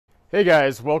Hey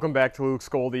guys, welcome back to Luke's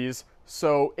Goldies.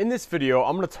 So in this video,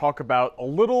 I'm going to talk about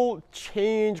a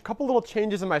couple little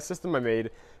changes in my system I made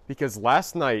because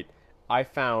last night I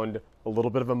found a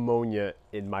little bit of ammonia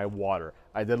in my water.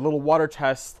 I did a little water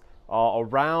test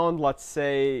around, let's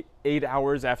say, 8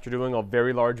 hours after doing a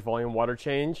very large volume water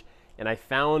change, and I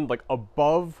found like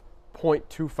above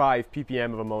 0.25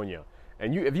 ppm of ammonia.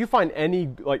 And if you find any,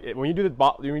 like when you do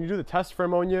the test for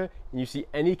ammonia and you see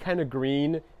any kind of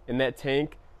green in that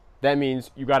tank, that means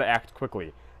you got to act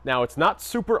quickly. Now, it's not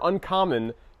super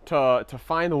uncommon to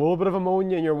find a little bit of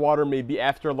ammonia in your water, maybe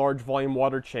after a large volume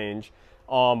water change.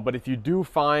 But if you do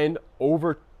find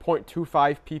over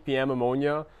 0.25 ppm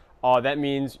ammonia, that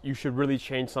means you should really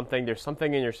change something. There's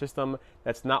something in your system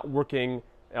that's not working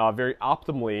very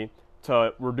optimally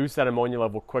to reduce that ammonia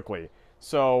level quickly.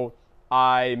 So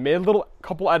I made a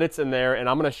couple edits in there, and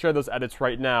I'm going to share those edits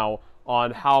right now on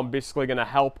how I'm basically going to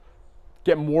help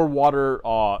get more water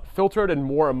filtered and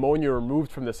more ammonia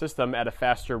removed from the system at a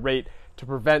faster rate to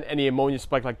prevent any ammonia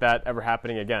spike like that ever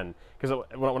happening again. Because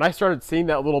when I started seeing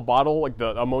that little bottle, like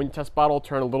the ammonia test bottle,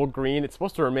 turn a little green, it's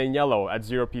supposed to remain yellow at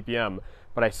 0 ppm,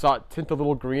 but I saw it tint a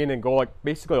little green and go like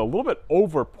basically a little bit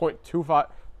over 0.25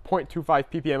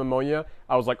 ppm ammonia.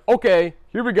 I was like, okay,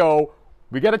 here we go.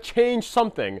 We got to change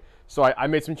something. So I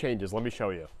made some changes. Let me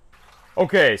show you.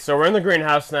 Okay, so we're in the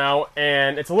greenhouse now,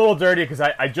 and it's a little dirty because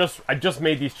I just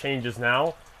made these changes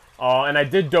now, and I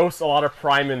did dose a lot of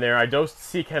prime in there. I dosed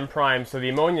C-Chem prime, so the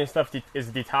ammonia stuff is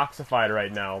detoxified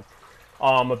right now.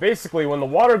 But basically, when the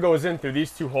water goes in through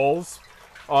these two holes,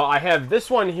 I have this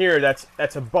one here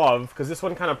that's above, because this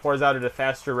one kind of pours out at a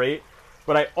faster rate.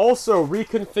 But I also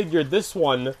reconfigured this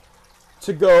one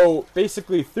to go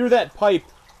basically through that pipe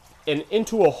and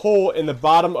into a hole in the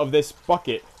bottom of this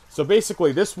bucket. So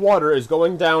basically, this water is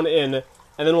going down in, and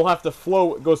then we'll have to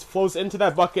flows into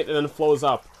that bucket and then flows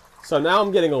up. So now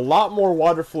I'm getting a lot more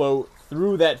water flow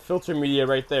through that filter media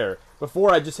right there.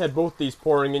 Before, I just had both these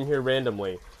pouring in here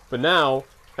randomly. But now,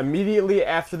 immediately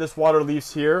after this water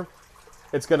leaves here,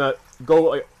 it's going to go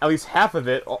like, at least half of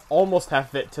it, or almost half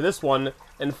of it, to this one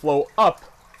and flow up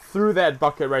through that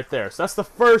bucket right there. So that's the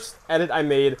first edit I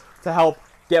made to help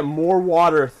get more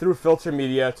water through filter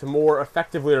media to more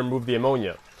effectively remove the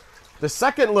ammonia. The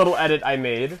second little edit I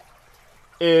made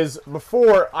is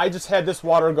before I just had this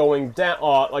water going down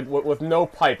like with no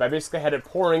pipe. I basically had it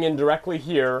pouring in directly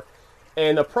here,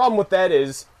 and the problem with that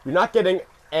is you're not getting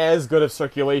as good of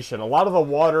circulation. A lot of the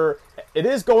water, it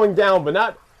is going down,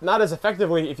 but not as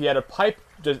effectively if you had a pipe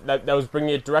that was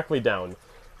bringing it directly down.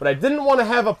 But I didn't want to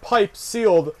have a pipe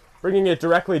sealed bringing it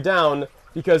directly down,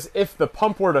 because if the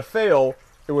pump were to fail,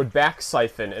 it would back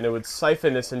siphon and it would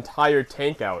siphon this entire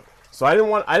tank out. So I didn't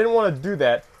want to do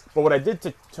that, but what I did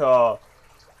to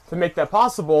make that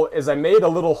possible is I made a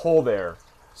little hole there.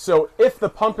 So if the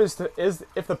pump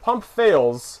if the pump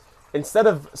fails, instead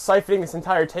of siphoning this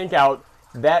entire tank out,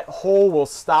 that hole will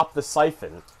stop the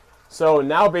siphon. So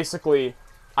now basically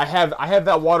I have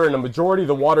that water, and the majority of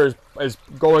the water is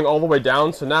going all the way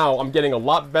down. So now I'm getting a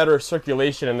lot better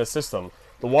circulation in the system.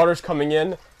 The water's coming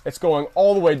in, it's going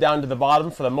all the way down to the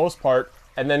bottom for the most part,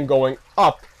 and then going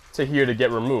up to here to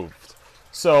get removed.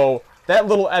 So that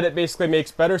little edit basically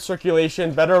makes better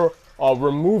circulation, better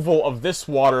removal of this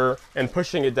water, and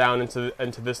pushing it down into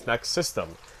this next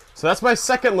system. So that's my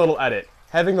second little edit,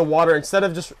 having the water, instead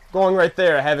of just going right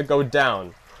there, I have it go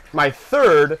down. My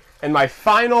third and my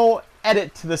final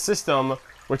edit to the system,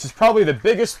 which is probably the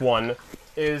biggest one,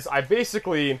 is I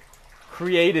basically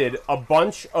created a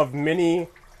bunch of mini,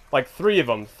 like three of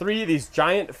these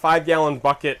giant 5-gallon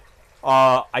bucket,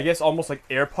 I guess almost like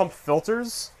air pump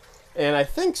filters. And I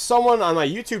think someone on my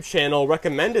YouTube channel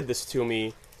recommended this to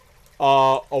me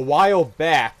a while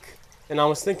back. And I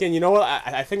was thinking, you know what,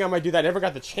 I think I might do that. I never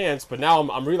got the chance, but now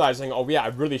I'm realizing, oh yeah, I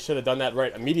really should have done that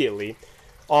right immediately.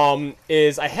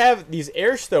 Is I have these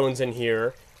air stones in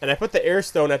here, and I put the air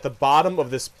stone at the bottom of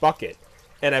this bucket.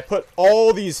 And I put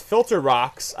all these filter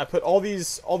rocks, I put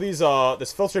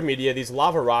this filter media, these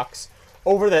lava rocks,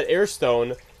 over that air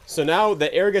stone. So now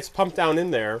the air gets pumped down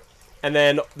in there, and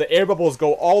then the air bubbles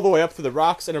go all the way up through the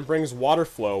rocks, and it brings water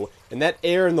flow. And that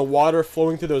air and the water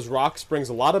flowing through those rocks brings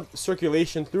a lot of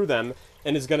circulation through them,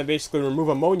 and is going to basically remove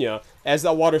ammonia. As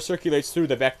that water circulates through,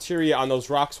 the bacteria on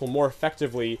those rocks will more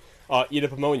effectively eat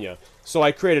up ammonia. So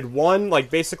I created one,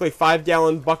 like basically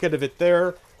 5-gallon bucket of it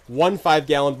there, one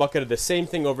 5-gallon bucket of the same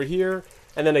thing over here,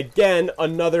 and then again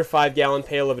another 5-gallon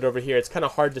pail of it over here. It's kind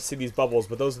of hard to see these bubbles,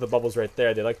 but those are the bubbles right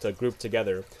there. They like to group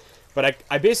together. But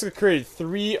I basically created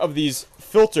 3 of these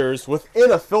filters within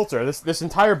a filter. This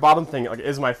entire bottom thing like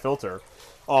is my filter.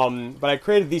 But I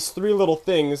created these 3 little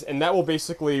things, and that will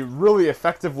basically really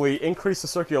effectively increase the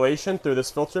circulation through this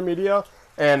filter media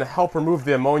and help remove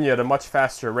the ammonia at a much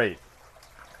faster rate.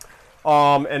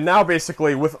 And now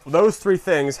basically with those 3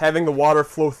 things, having the water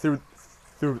flow through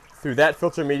that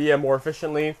filter media more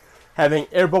efficiently, having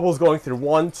air bubbles going through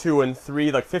 1, 2, and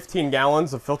 3, like 15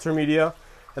 gallons of filter media,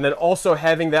 and then also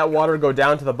having that water go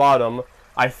down to the bottom,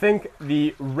 I think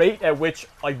the rate at which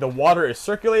the water is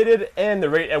circulated and the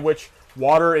rate at which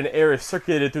water and air is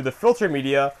circulated through the filter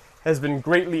media has been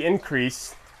greatly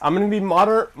increased. I'm going to be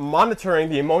monitoring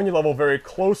the ammonia level very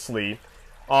closely,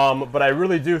 but I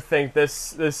really do think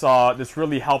this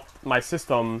really helped my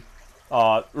system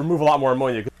remove a lot more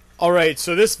ammonia. Alright,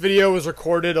 so this video was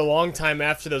recorded a long time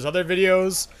after those other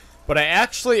videos, but I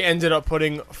actually ended up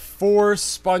putting 4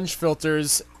 sponge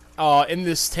filters in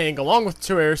this tank along with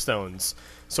 2 air stones.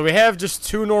 So we have just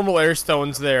 2 normal air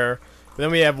stones there, but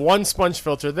then we have 1 sponge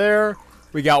filter there,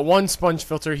 we got 1 sponge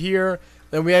filter here,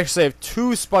 then we actually have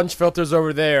 2 sponge filters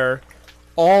over there,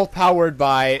 all powered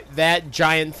by that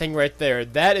giant thing right there.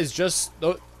 That is just,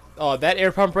 that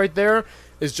air pump right there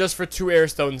is just for 2 air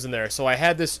stones in there. So I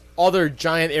had this other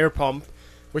giant air pump,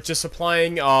 which is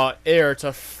supplying air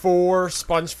to 4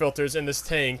 sponge filters in this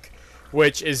tank,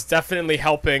 which is definitely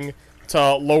helping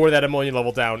to lower that ammonia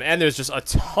level down. And there's just a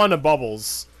ton of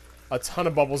bubbles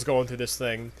going through this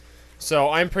thing. So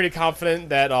I'm pretty confident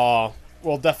that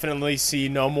we'll definitely see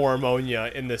no more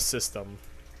ammonia in this system.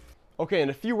 Okay,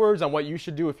 and a few words on what you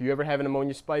should do if you ever have an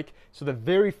ammonia spike. So the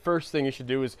very first thing you should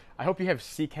do is, I hope you have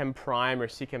Seachem Prime or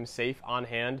Seachem Safe on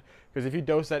hand, because if you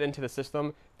dose that into the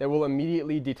system, that will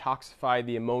immediately detoxify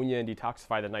the ammonia and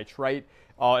detoxify the nitrite,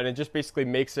 and it just basically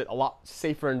makes it a lot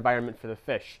safer environment for the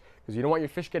fish, because you don't want your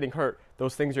fish getting hurt.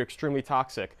 Those things are extremely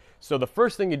toxic. So the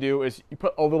first thing you do is you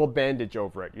put a little bandage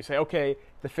over it. You say, okay,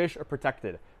 the fish are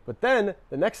protected. But then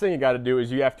the next thing you got to do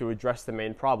is you have to address the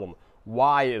main problem.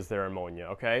 Why is there ammonia?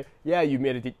 Okay, yeah, you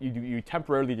made it, you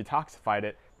temporarily detoxified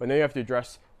it, but now you have to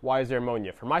address why is there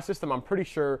ammonia. For my system, I'm pretty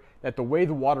sure that the way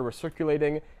the water was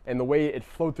circulating and the way it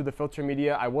flowed through the filter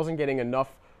media, I wasn't getting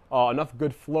enough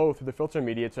good flow through the filter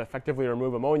media to effectively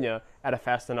remove ammonia at a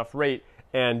fast enough rate.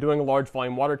 And doing a large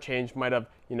volume water change might have,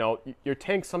 your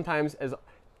tank sometimes, as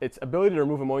its ppm to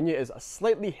remove ammonia is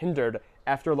slightly hindered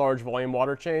after a large volume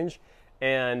water change.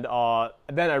 And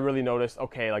then I really noticed,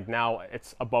 okay, now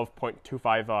it's above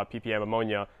 0.25 ppm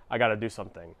ammonia, I gotta do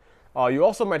something. You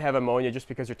also might have ammonia just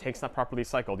because your tank's not properly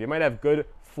cycled. You might have good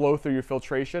flow through your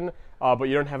filtration, but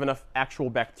you don't have enough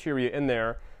actual bacteria in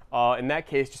there. In that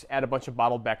case, just add a bunch of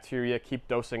bottled bacteria, keep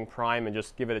dosing Prime, and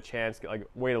just give it a chance,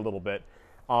 wait a little bit.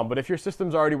 But if your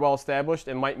system's already well established,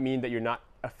 it might mean that you're not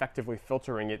effectively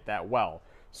filtering it that well.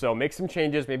 So make some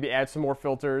changes, maybe add some more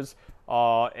filters,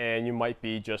 and you might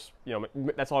be just,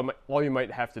 that's all you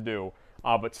might have to do.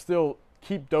 But still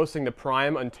keep dosing the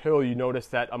Prime until you notice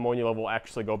that ammonia level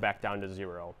actually go back down to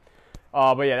 0.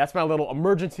 But yeah, that's my little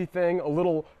emergency thing, a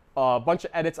little bunch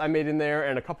of edits I made in there,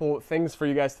 and a couple things for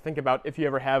you guys to think about if you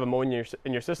ever have ammonia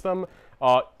in your system.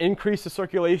 Increase the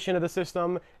circulation of the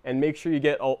system, and make sure you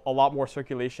get a lot more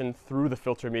circulation through the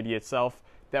filter media itself.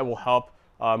 That will help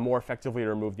more effectively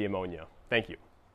remove the ammonia. Thank you.